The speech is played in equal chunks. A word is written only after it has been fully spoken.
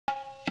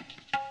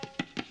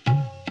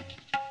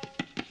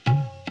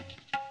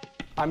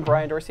I'm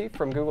Brian Dorsey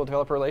from Google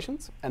Developer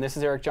Relations, and this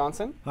is Eric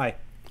Johnson. Hi.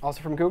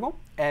 Also from Google.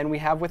 And we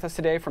have with us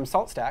today from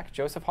SaltStack,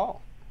 Joseph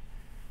Hall.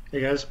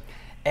 Hey, guys.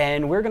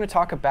 And we're going to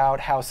talk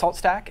about how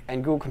SaltStack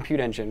and Google Compute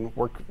Engine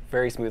work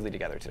very smoothly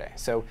together today.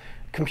 So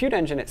Compute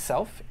Engine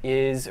itself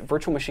is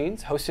virtual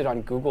machines hosted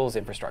on Google's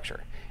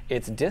infrastructure.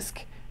 It's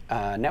disk,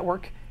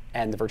 network,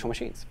 and the virtual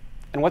machines.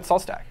 And what's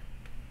SaltStack?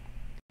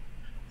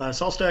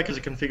 SaltStack is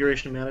a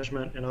configuration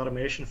management and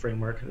automation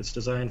framework that's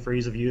designed for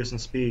ease of use and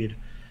speed.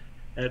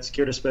 And it's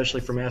geared especially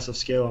for massive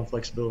scale and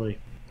flexibility.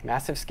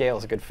 Massive scale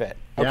is a good fit.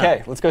 Yeah.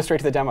 OK, let's go straight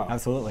to the demo.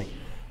 Absolutely.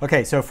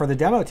 OK, so for the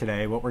demo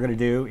today, what we're going to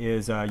do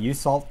is use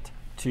Salt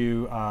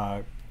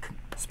to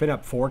spin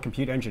up 4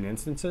 Compute Engine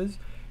instances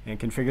and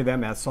configure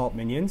them as Salt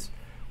minions.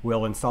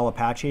 We'll install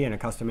Apache and a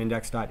custom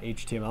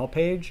index.html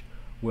page.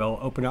 We'll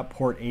open up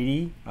port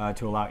 80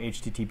 to allow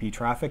HTTP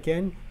traffic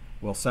in.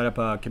 We'll set up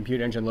a Compute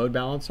Engine load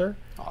balancer.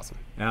 Awesome.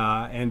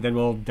 And then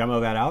we'll demo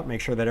that out, make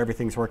sure that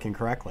everything's working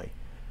correctly.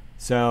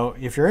 So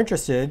if you're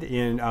interested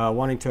in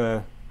wanting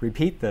to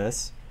repeat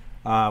this,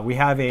 we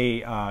have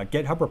a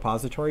GitHub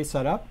repository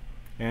set up,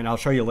 and I'll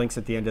show you links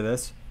at the end of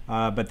this.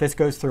 But this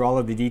goes through all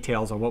of the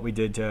details on what we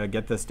did to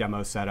get this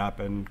demo set up,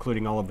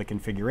 including all of the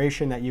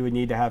configuration that you would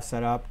need to have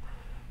set up.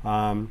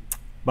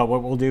 But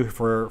what we'll do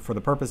for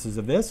the purposes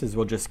of this is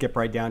we'll just skip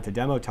right down to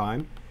demo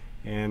time.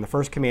 And the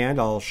first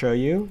command I'll show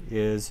you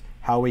is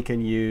how we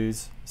can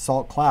use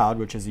Salt Cloud,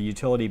 which is a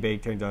utility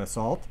baked into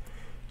Salt,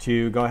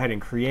 to go ahead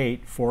and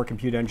create 4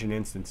 Compute Engine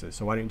instances.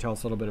 So why don't you tell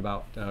us a little bit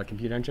about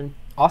Compute Engine?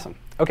 Awesome.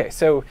 OK,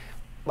 so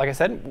like I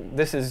said,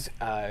 this is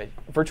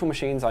virtual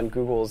machines on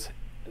Google's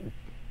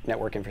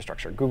network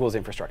infrastructure, Google's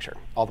infrastructure,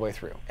 all the way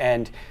through.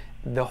 And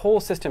the whole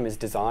system is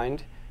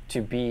designed to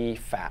be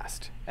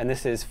fast. And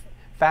this is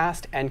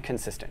fast and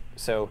consistent.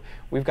 So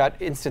we've got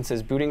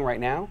instances booting right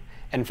now.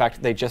 In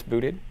fact, they just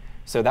booted.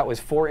 So that was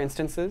 4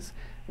 instances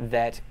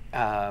that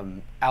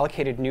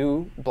allocated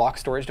new block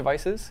storage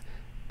devices,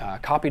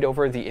 copied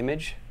over the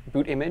image,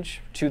 boot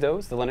image to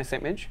those, the Linux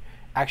image,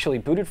 actually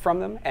booted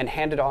from them, and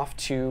handed off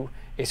to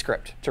a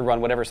script to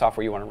run whatever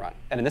software you want to run.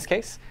 And in this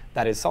case,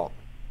 that is Salt.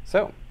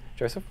 So,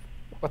 Joseph,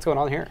 what's going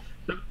on here?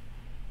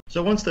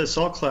 So once the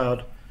Salt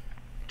Cloud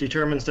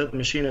determines that the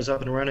machine is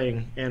up and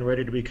running and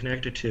ready to be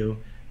connected to,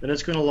 then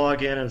it's going to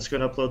log in and it's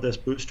going to upload this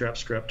bootstrap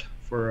script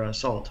for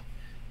Salt.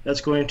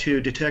 That's going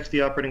to detect the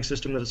operating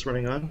system that it's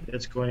running on.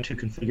 It's going to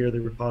configure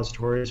the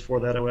repositories for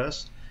that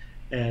OS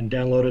and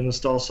download and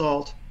install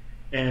Salt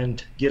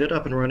and get it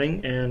up and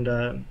running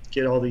and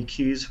get all the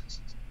keys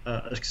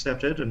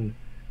accepted and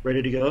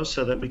ready to go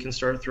so that we can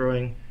start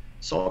throwing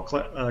Salt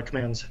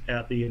commands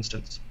at the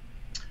instance.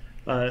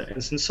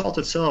 And since Salt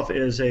itself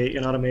is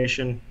an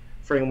automation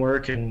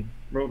framework and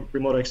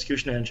remote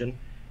execution engine,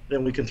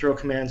 then we can throw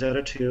commands at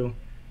it to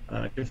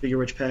configure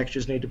which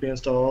packages need to be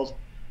installed,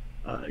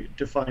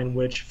 define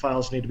which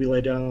files need to be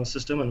laid down on the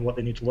system and what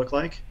they need to look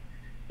like,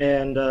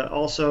 and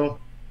also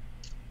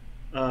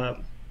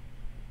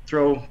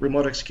throw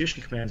remote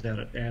execution commands at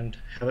it and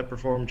have it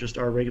perform just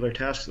our regular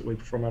tasks that we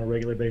perform on a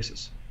regular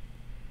basis.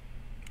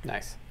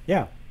 Nice.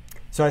 Yeah.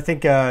 So I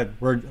think it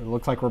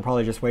looks like we're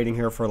probably just waiting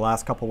here for the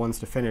last couple ones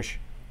to finish.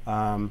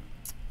 And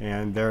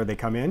there they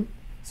come in.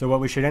 So what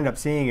we should end up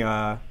seeing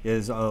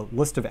is a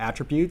list of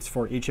attributes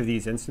for each of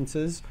these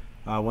instances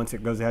once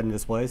it goes ahead and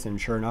displays. And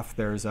sure enough,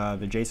 there's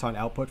the JSON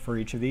output for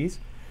each of these.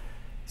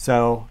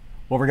 So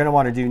what we're going to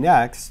want to do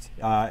next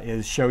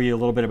is show you a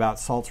little bit about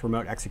Salt's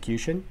remote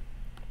execution.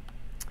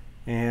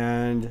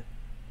 And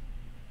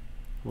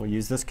we'll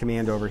use this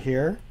command over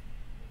here.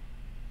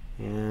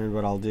 And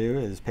what I'll do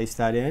is paste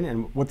that in.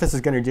 And what this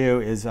is going to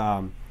do is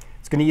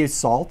it's going to use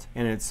Salt.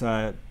 And it's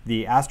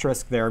the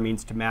asterisk there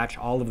means to match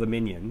all of the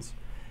minions.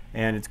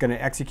 And it's going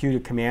to execute a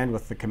command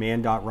with the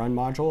command.run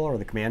module or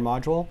the command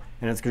module.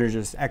 And it's going to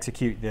just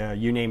execute the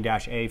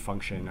uname-a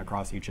function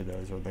across each of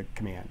those, or the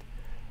command.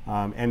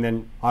 And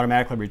then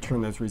automatically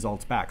return those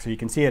results back. So you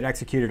can see it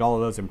executed all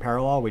of those in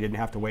parallel. We didn't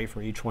have to wait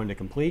for each one to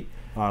complete.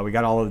 We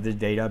got all of the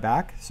data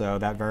back. So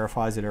that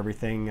verifies that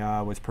everything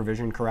was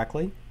provisioned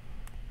correctly.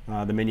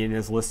 The minion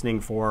is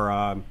listening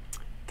for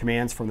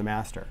commands from the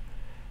master.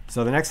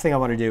 So the next thing I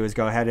want to do is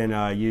go ahead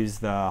and use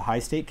the high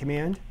state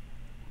command.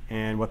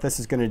 And what this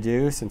is going to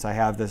do, since I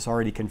have this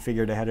already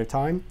configured ahead of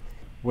time,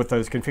 with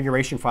those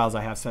configuration files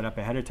I have set up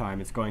ahead of time,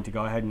 it's going to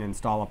go ahead and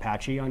install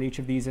Apache on each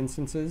of these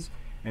instances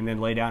and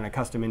then lay down a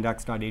custom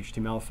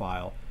index.html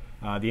file.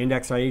 The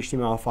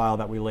index.html file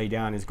that we lay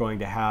down is going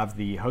to have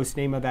the host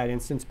name of that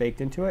instance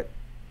baked into it.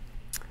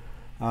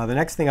 The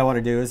next thing I want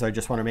to do is I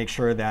just want to make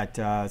sure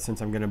that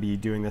since I'm going to be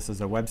doing this as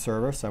a web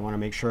service, I want to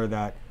make sure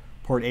that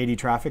port 80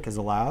 traffic is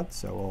allowed.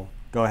 So we'll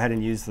go ahead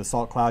and use the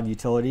Salt Cloud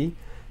utility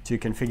to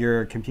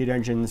configure Compute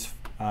Engine's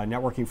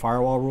networking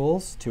firewall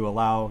rules to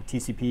allow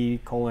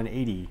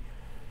TCP:80.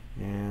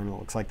 And it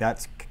looks like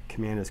that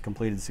command is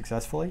completed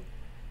successfully.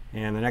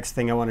 And the next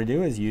thing I want to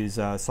do is use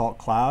Salt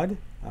Cloud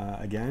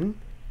again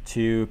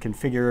to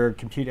configure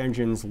Compute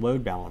Engine's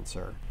load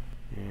balancer.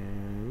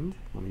 And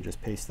let me just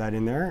paste that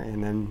in there.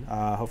 And then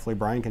hopefully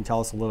Brian can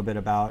tell us a little bit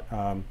about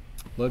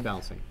load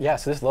balancing. Yeah,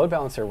 so this load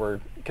balancer we're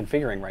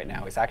configuring right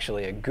now is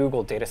actually a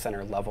Google data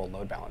center level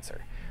load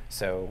balancer.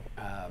 So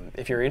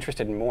if you're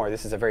interested in more,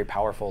 this is a very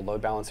powerful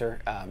load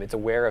balancer. It's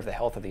aware of the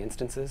health of the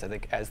instances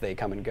as they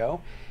come and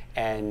go.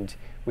 And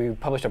we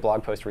published a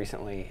blog post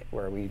recently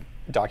where we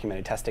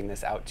documented testing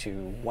this out to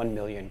 1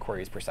 million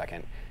queries per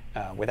second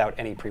without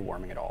any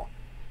pre-warming at all.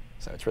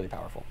 So it's really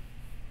powerful.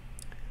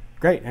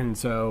 Great, and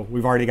so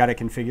we've already got it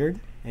configured.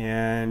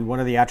 And one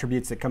of the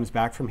attributes that comes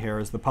back from here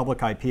is the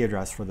public IP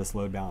address for this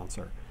load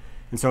balancer.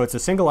 And so it's a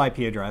single IP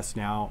address.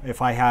 Now,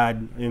 if I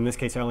had, in this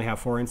case, I only have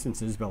 4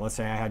 instances, but let's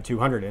say I had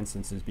 200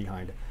 instances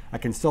behind it, I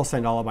can still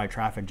send all of my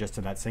traffic just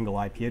to that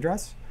single IP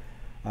address.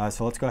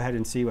 So let's go ahead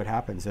and see what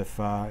happens. If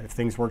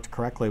things worked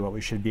correctly, what we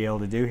should be able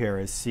to do here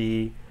is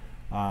see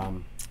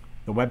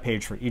the web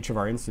page for each of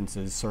our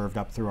instances served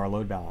up through our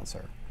load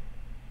balancer.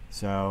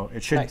 So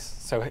it should. Nice.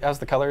 So how's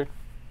the color?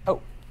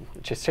 Oh,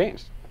 it just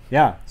changed.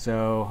 Yeah.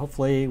 So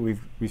hopefully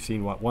we've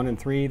seen what, 1 and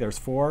 3. There's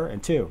 4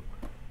 and 2.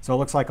 So it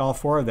looks like all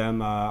 4 of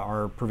them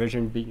are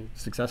provisioned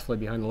successfully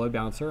behind the load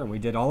balancer, and we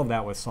did all of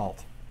that with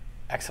Salt.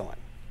 Excellent.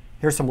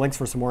 Here's some links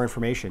for some more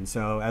information.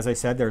 So as I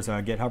said, there's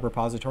a GitHub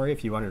repository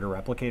if you wanted to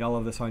replicate all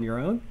of this on your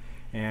own,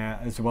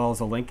 as well as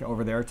a link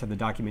over there to the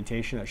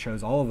documentation that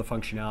shows all of the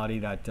functionality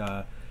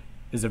that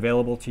is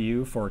available to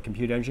you for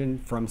Compute Engine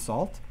from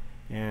Salt,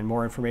 and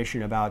more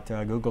information about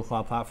Google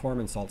Cloud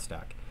Platform and Salt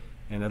Stack.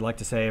 And I'd like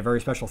to say a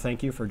very special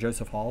thank you for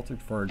Joseph Hall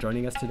for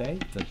joining us today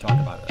to talk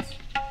about this.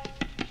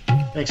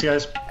 Thanks,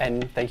 guys.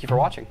 And thank you for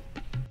watching.